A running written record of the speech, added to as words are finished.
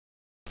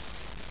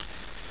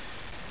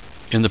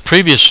In the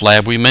previous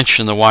lab, we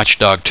mentioned the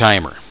Watchdog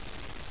timer.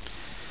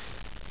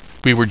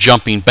 We were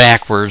jumping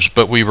backwards,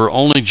 but we were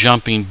only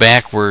jumping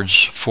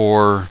backwards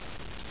for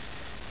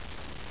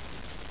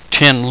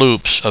 10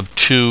 loops of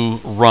 2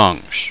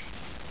 rungs.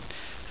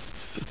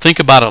 Think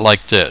about it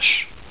like this.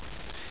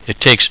 It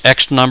takes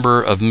X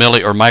number of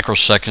milli or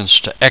microseconds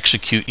to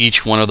execute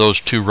each one of those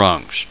 2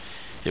 rungs.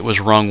 It was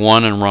rung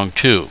 1 and rung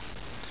 2.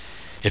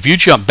 If you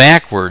jump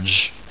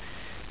backwards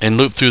and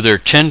loop through there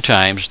 10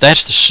 times,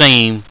 that's the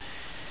same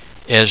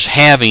as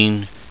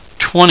having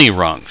 20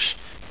 rungs.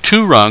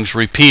 2 rungs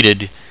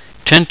repeated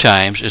 10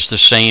 times is the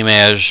same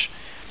as,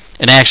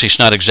 and actually it's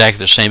not exactly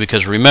the same,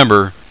 because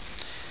remember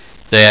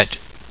that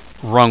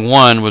rung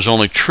 1 was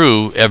only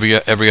true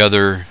every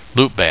other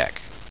loop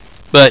back.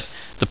 But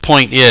the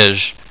point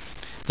is,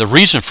 the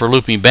reason for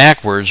looping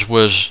backwards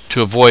was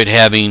to avoid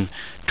having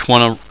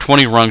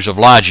 20 rungs of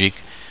logic,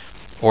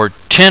 or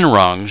 10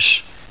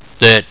 rungs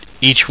that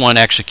each one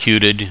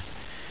executed.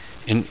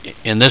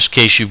 In this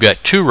case, you've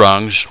got 2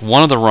 rungs.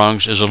 One of the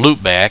rungs is a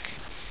loop back,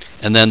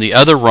 and then the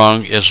other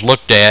rung is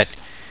looked at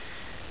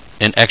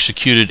and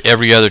executed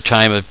every other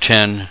time of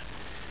 10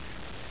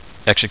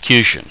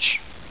 executions.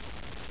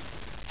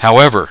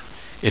 However,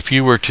 if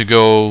you were to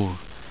go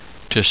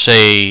to,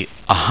 say,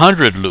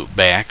 100 loop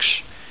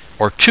backs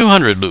or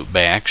 200 loop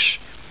backs,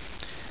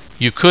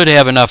 you could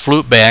have enough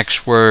loop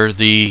backs where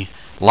the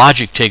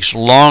logic takes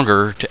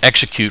longer to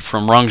execute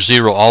from rung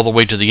 0 all the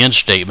way to the end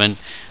statement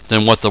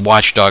than what the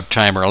Watchdog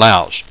timer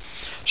allows.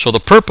 So the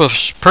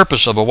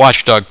purpose of a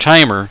Watchdog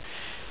timer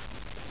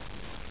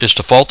is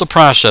to fault the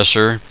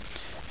processor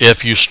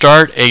if you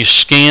start a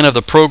scan of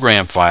the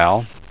program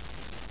file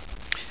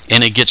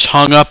and it gets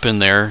hung up in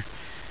there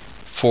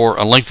for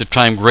a length of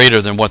time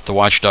greater than what the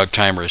Watchdog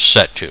timer is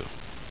set to.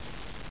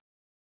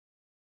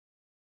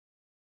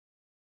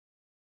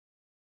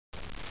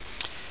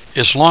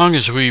 As long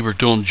as we were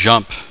doing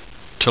jump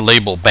to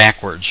label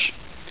backwards,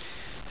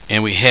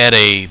 and we had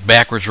a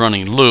backwards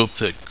running loop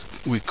that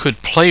we could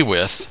play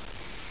with,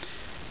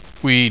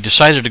 we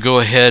decided to go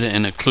ahead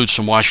and include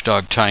some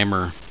Watchdog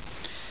timer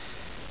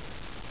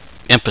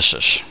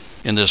emphasis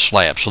in this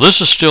lab. So this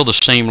is still the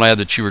same lab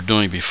that you were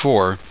doing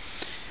before.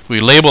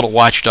 We labeled it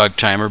Watchdog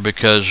timer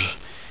because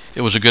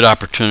it was a good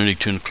opportunity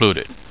to include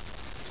it.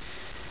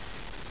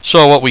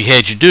 So what we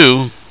had you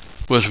do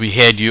was we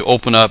had you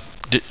open up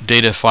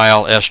data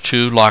file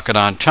S2, lock it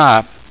on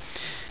top,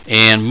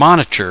 and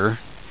monitor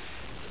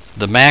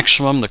the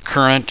maximum, the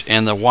current,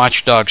 and the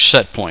Watchdog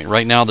set point.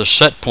 Right now the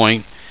set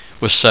point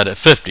was set at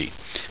 50.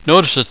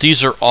 Notice that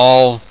these are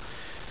all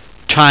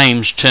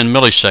times 10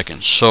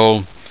 milliseconds.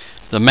 So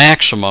the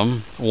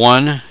maximum,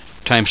 1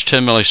 times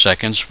 10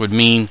 milliseconds, would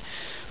mean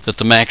that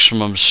the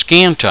maximum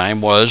scan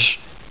time was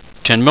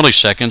 10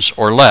 milliseconds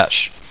or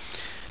less,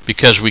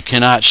 because we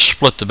cannot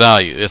split the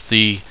value. If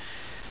the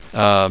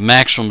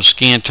maximum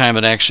scan time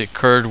that actually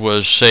occurred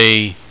was,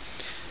 say,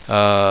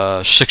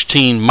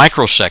 16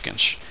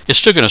 microseconds, it's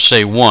still going to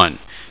say 1,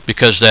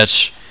 because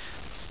that's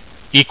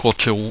equal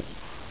to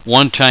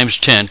 1 times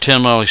 10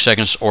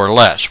 milliseconds or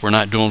less. We're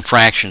not doing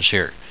fractions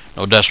here,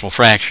 no decimal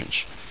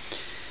fractions.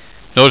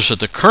 Notice that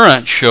the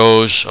current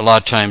shows a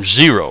lot of times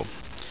 0.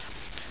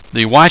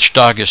 The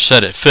Watchdog is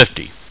set at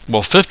 50.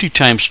 Well, 50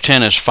 times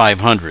 10 is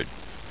 500.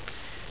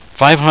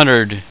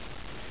 500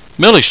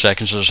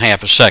 milliseconds is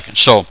half a second.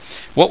 So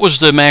what was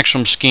the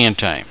maximum scan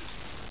time?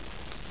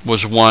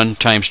 Was 1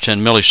 times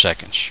 10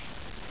 milliseconds.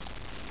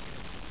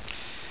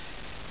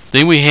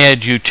 Then we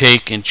had you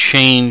take and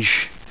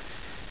change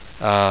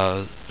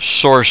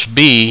source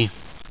B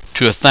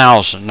to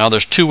 1,000. Now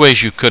there's 2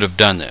 ways you could have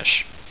done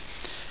this.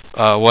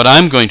 What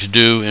I'm going to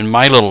do in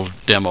my little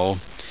demo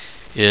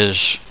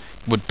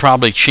would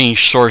probably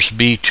change source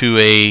B to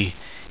a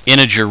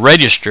integer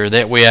register.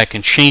 That way I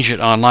can change it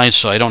online,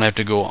 so I don't have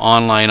to go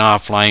online,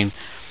 offline,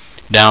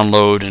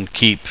 download, and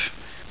keep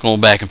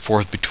going back and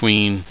forth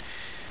between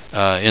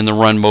in the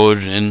run mode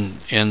and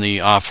in the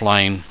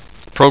offline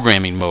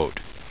programming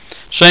mode.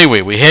 So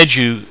anyway, we had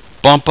you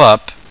bump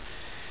up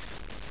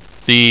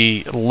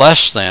the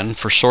less than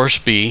for source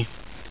B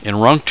in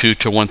rung 2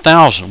 to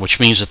 1,000, which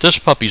means that this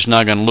puppy's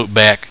now going to loop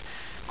back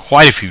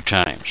quite a few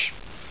times.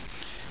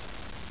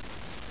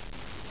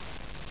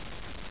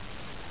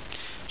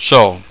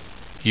 So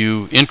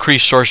you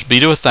increase source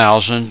B to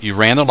 1,000, you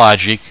ran the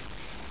logic.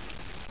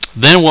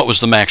 Then what was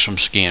the maximum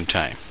scan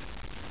time?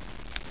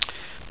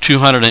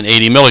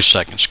 280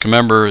 milliseconds.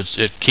 Remember,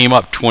 it came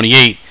up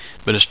 28,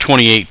 but it's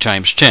 28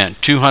 times 10.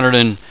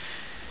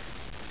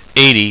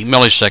 280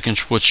 milliseconds,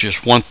 which is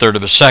 1/3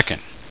 of a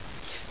second.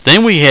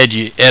 Then we had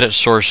you edit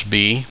source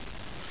B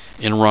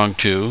in rung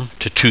 2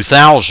 to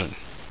 2,000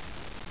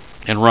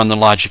 and run the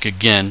logic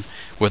again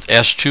with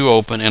S2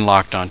 open and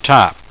locked on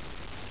top.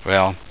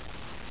 Well,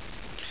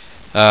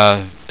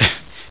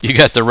 you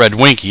got the red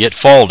winky. It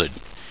folded.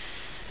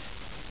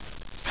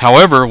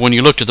 However, when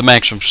you looked at the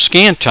maximum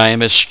scan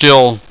time, it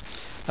still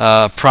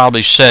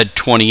probably said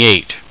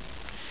 28.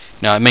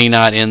 Now, it may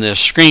not in this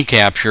screen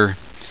capture,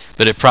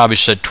 but it probably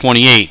said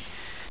 28.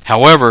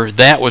 However,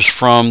 that was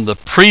from the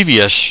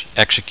previous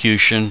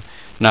execution,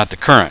 not the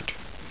current.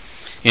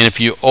 And if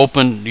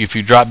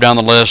you drop down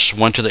the list,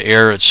 went to the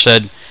error, it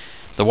said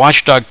the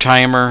Watchdog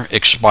timer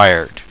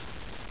expired.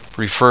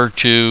 Refer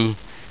to,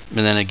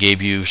 and then it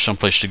gave you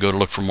someplace to go to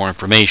look for more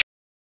information.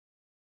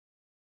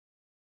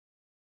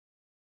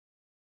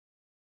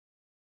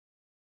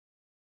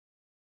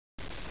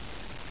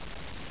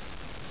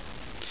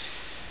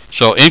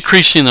 So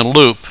increasing the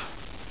loops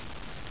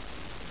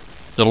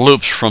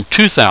from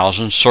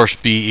 2000, source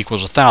B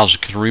equals 1000.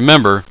 Because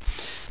remember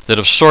that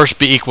if source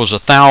B equals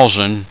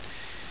 1000,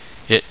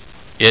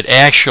 it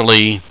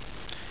actually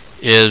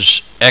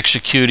is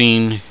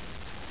executing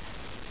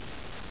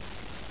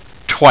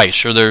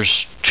twice, or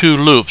there's two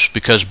loops,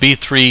 because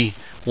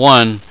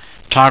B3.1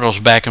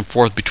 toggles back and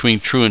forth between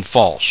true and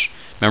false.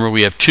 Remember,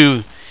 we have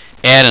two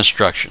add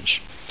instructions.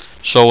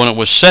 So when it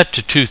was set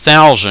to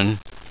 2000,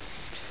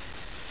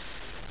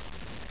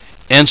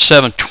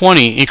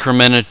 N720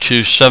 incremented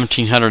to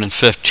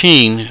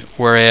 1715,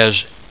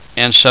 whereas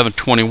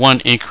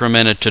N721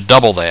 incremented to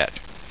double that.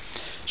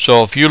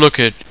 So if you look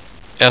at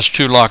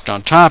S2 locked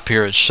on top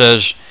here, it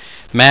says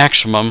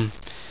maximum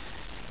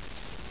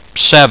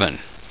 7.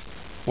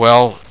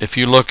 Well, if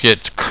you look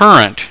at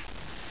current,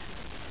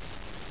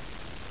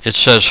 it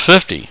says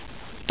 50.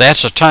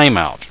 That's a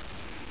timeout.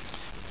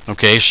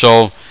 Okay,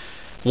 so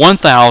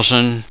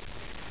 1000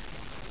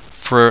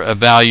 for a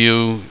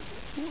value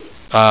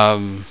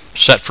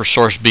set for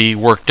source B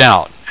worked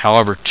out.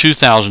 However,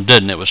 2000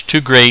 didn't. It was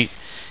too great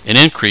an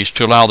increase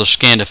to allow the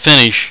scan to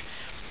finish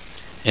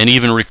and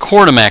even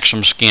record a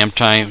maximum scan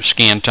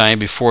time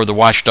before the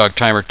Watchdog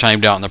timer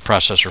timed out and the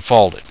processor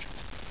faulted.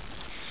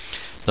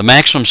 The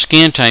maximum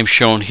scan time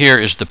shown here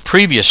is the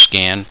previous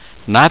scan,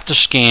 not the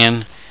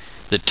scan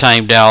that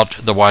timed out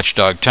the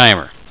Watchdog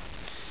timer.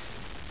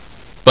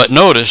 But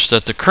notice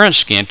that the current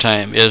scan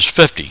time is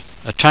 50,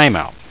 a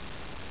timeout.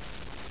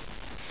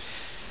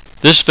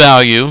 This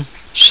value,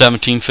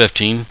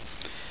 1715,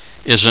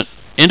 is an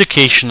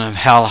indication of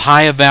how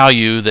high a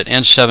value that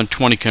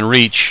N720 can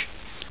reach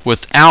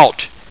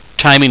without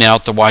timing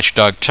out the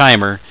Watchdog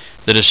timer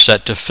that is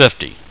set to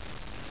 50,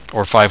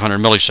 or 500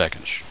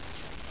 milliseconds.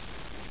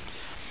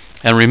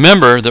 And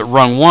remember that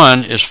rung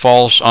 1 is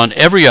false on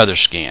every other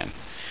scan.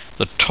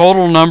 The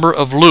total number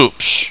of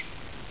loops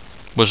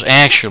was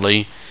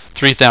actually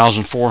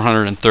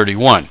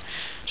 3,431.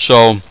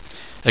 So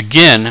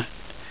again,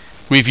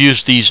 we've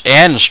used these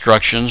add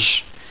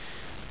instructions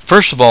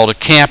first of all to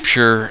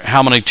capture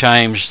how many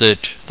times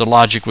that the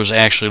logic was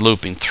actually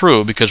looping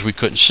through, because we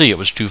couldn't see, it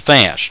was too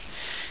fast.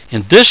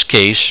 In this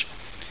case,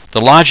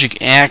 the logic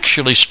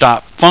actually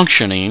stopped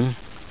functioning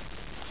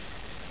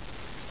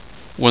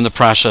when the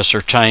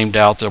processor timed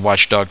out the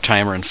Watchdog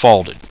timer and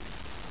faulted.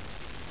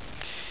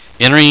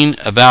 Entering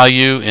a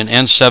value in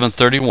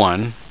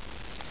N731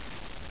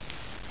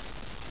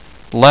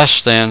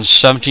 less than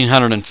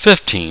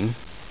 1715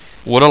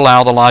 would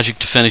allow the logic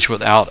to finish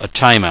without a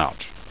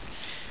timeout.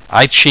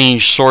 I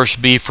changed source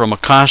B from a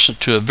constant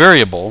to a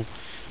variable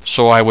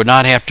so I would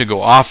not have to go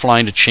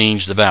offline to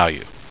change the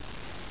value.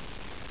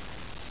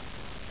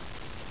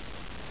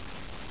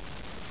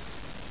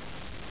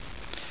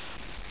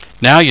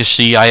 Now you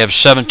see I have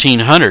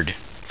 1700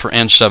 for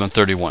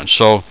N731.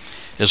 So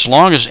as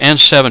long as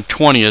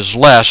N720 is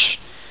less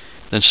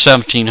than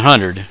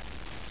 1700,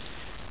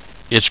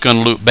 it's going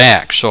to loop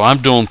back. So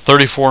I'm doing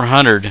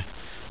 3400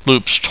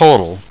 loops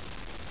total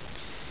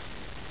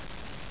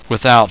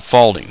without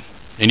faulting.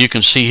 And you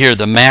can see here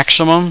the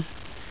maximum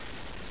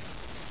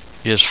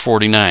is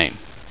 49.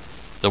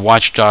 The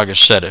Watchdog is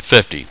set at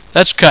 50.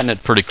 That's cutting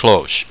it pretty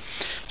close.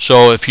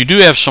 So if you do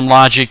have some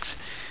logic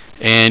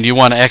and you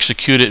want to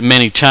execute it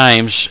many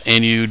times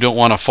and you don't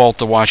want to fault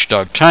the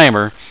Watchdog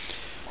timer,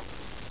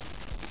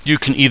 you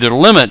can either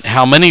limit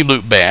how many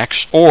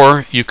loopbacks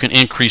or you can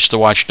increase the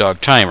Watchdog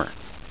timer.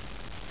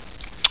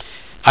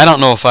 I don't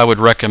know if I would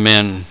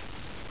recommend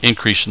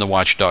increasing the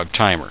Watchdog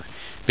timer,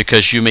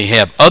 because you may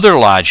have other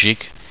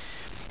logic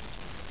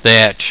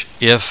that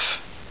if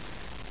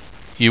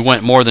you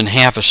went more than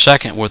half a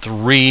second with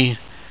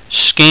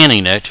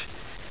re-scanning it,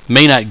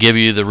 may not give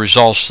you the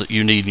results that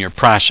you need in your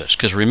process.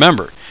 Because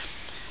remember,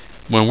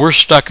 when we're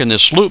stuck in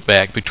this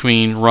loopback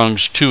between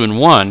rungs 2 and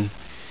 1,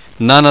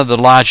 none of the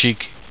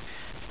logic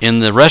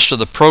in the rest of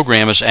the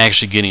program is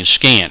actually getting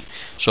scanned.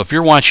 So if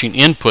you're watching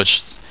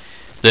inputs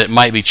that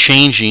might be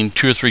changing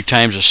 2 or 3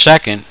 times a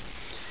second,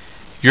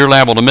 you're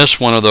liable to miss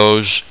one of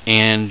those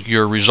and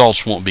your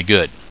results won't be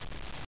good.